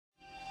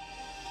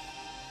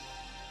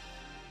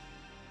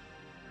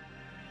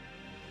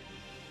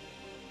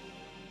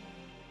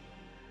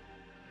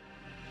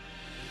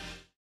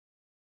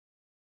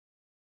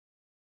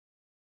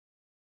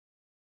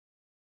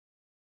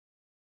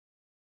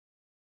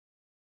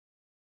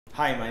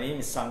Hi, my name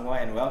is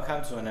Sangwa and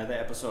welcome to another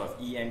episode of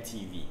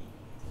EMTV.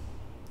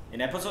 In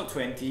episode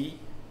 20,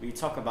 we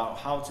talk about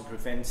how to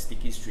prevent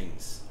sticky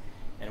strings.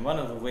 And one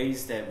of the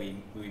ways that we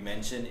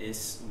mentioned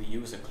is we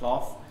use a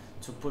cloth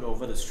to put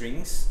over the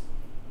strings.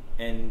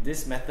 And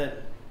this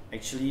method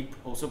actually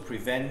also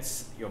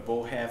prevents your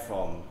bow hair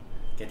from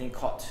getting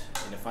caught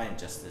in a fine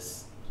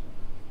injustice.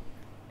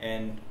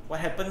 And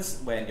what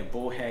happens when your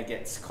bow hair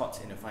gets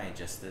caught in a fine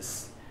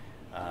injustice?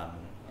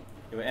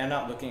 It will end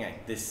up looking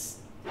like this.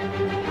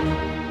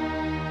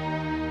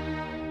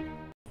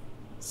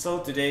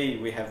 So today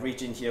we have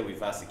Eason here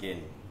with us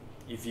again.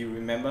 If you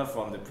remember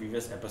from the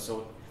previous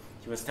episode,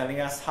 he was telling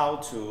us how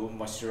to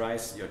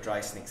moisturize your dry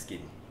snake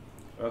skin.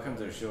 Welcome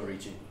to the show,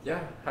 Eason.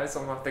 Yeah, hi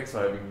Songma, thanks for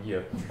having me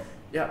here.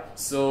 Yeah,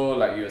 so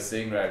like you were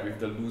saying, right, with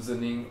the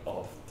loosening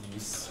of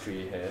these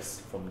stray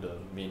hairs from the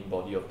main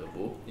body of the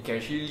bow, it can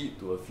actually lead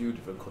to a few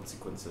different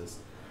consequences.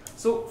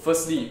 So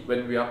firstly,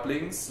 when we are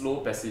playing slow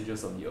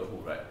passages on the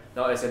Erhu, right?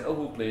 Now as an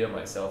Erhu player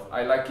myself,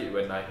 I like it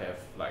when I have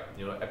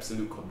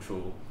absolute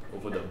control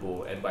over the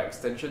bow and by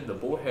extension the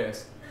bow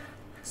hairs.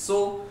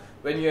 So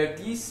when you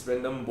have these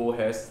random bow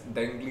hairs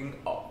dangling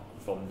out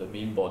from the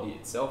main body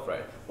itself,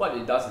 right? What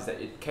it does is that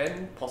it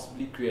can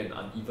possibly create an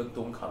uneven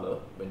tone color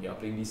when you are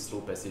playing these slow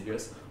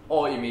passages,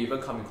 or it may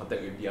even come in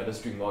contact with the other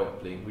string while you're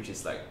playing, which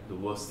is like the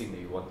worst thing that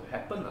you want to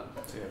happen.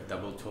 So you have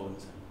double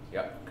tones.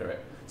 Yeah,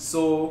 correct.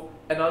 So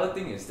another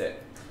thing is that,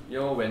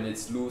 when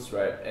it's loose,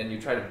 right, and you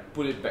try to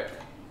put it back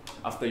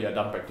after you're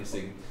done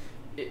practicing,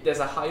 there's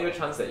a higher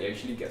chance that it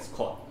actually gets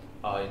caught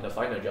in the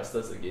fine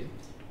adjusters again.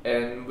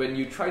 And when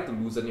you try to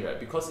loosen it, right,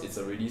 because it's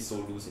already so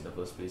loose in the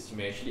first place, you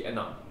may actually end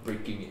up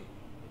breaking it.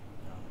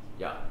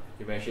 Yeah,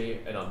 you may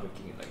actually end up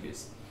breaking it like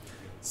this.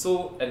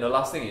 So, and the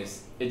last thing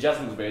is, it just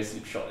looks very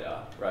slipshod, yeah,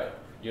 right?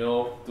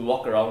 To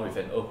walk around with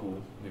an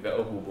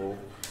Erhu bow,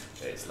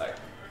 it's like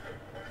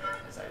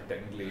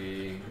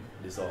dangling,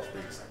 this sort of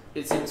things.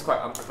 It seems quite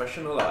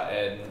unprofessional,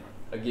 and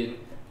again,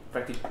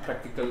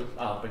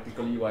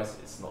 practically wise,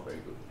 it's not very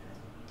good.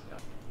 Yeah.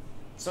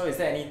 So is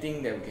there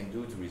anything that we can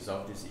do to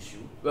resolve this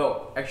issue?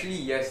 Well, actually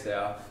yes, there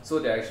are. So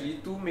there are actually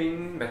two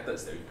main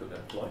methods that we could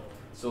employ.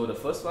 So the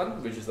first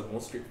one, which is the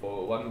most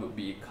straightforward one, would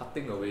be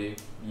cutting away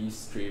these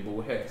stray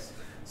bow hairs.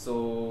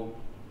 So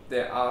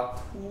there are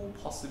two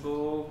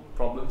possible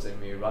problems that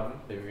we may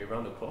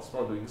run across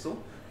while doing so.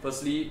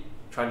 Firstly,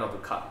 try not to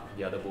cut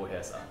the other bow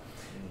hairs.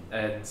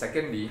 And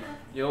secondly,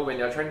 when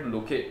you're trying to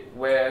locate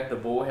where the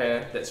bow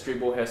hair, that stray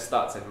bow hair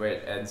starts and where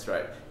it ends,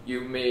 right,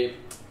 you may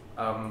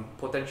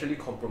potentially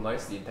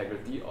compromise the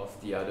integrity of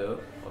the other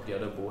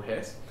bow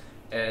hairs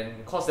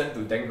and cause them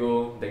to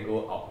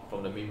dangle out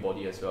from the main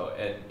body as well,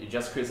 and it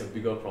just creates a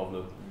bigger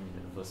problem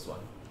than the first one.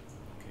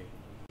 Okay.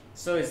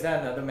 So is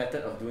there another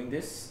method of doing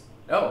this?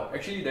 Oh,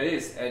 actually there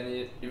is, and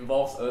it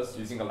involves us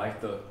using a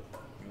lighter.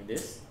 You mean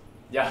this?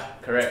 Yeah,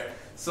 correct.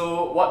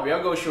 So what we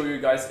are going to show you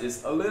guys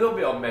is a little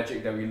bit of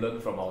magic that we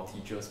learned from our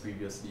teachers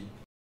previously.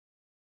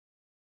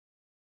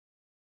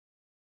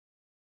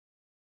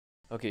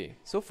 Okay,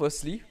 so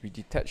firstly, we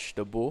detach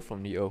the bow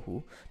from the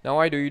Erhu. Now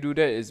why do you do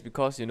that is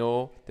because,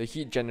 the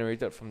heat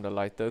generated from the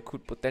lighter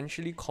could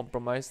potentially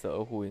compromise the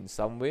Erhu in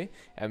some way,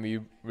 and we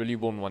really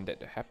won't want that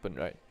to happen,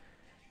 right?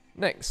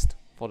 Next,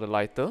 for the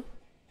lighter,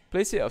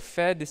 place it a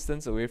fair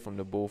distance away from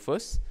the bow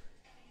first,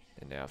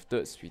 and then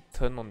afterwards we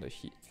turn on the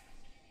heat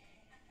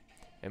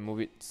and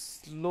move it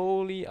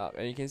slowly up,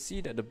 and you can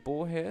see that the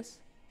bow hairs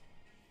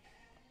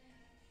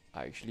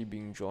are actually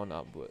being drawn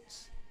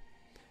upwards.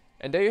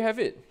 And there you have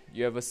it.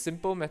 You have a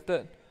simple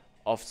method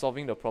of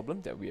solving the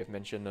problem that we have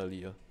mentioned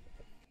earlier.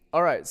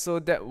 Alright, so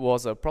that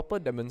was a proper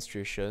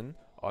demonstration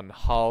on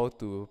how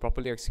to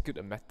properly execute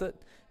a method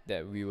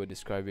that we were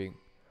describing.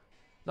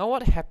 Now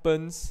what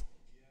happens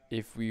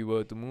if we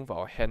were to move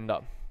our hand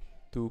up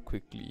too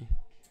quickly?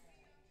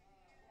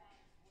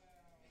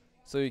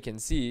 So you can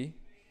see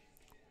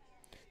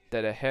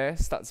that the hair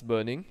starts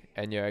burning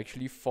and you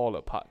actually fall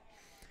apart.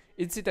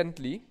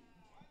 Incidentally,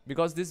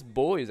 because this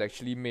bow is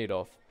actually made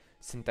of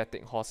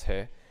synthetic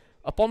horsehair,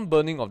 upon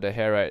burning of the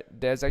hair, right,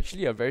 there's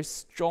actually a very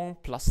strong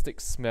plastic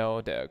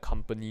smell that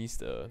accompanies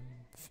the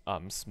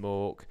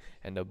smoke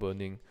and the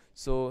burning.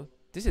 So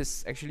this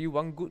is actually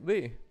one good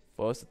way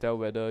for us to tell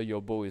whether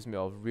your bow is made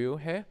of real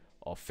hair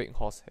or fake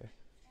horsehair.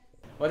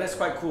 Well, that's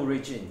quite cool,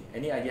 Eason.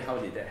 Any idea how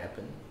did that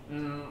happen?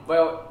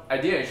 Well, I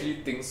didn't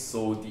actually think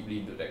so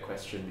deeply into that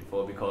question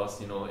before because,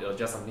 it was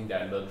just something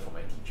that I learned from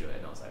my teacher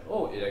and I was like,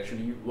 oh, it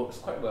actually works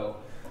quite well.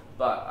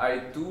 But I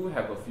do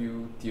have a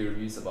few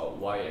theories about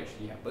why it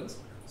actually happens.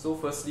 So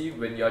firstly,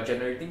 when you are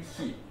generating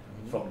heat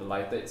from the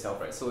lighter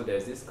itself, right, so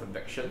there's this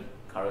convection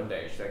current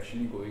that is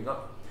actually going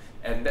up,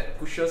 and that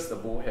pushes the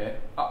bow hair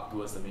up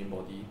towards the main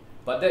body.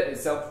 But that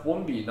itself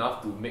won't be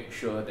enough to make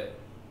sure that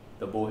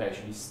the bow hair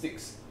actually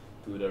sticks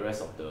to the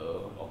rest of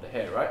the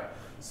hair, right?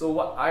 So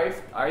what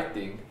I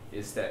think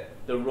is that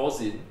the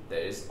rosin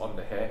that is on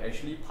the hair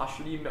actually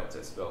partially melts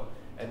as well,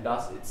 and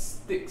thus it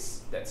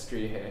sticks that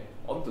stray hair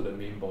onto the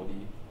main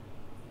body.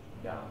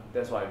 Yeah,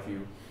 that's what I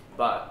feel.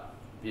 But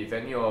if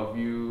any of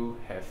you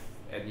have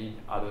any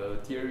other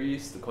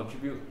theories to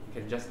contribute,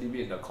 you can just leave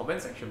it in the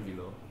comment section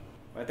below.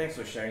 Well, thanks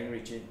for sharing,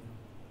 Richard.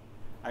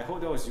 I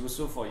hope that was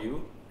useful for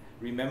you.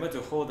 Remember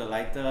to hold the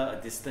lighter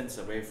a distance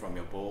away from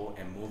your bowl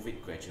and move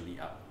it gradually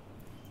up.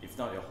 If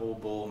not, your whole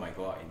bowl might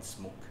go out in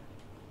smoke.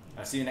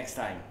 I'll see you next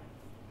time.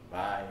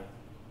 Bye.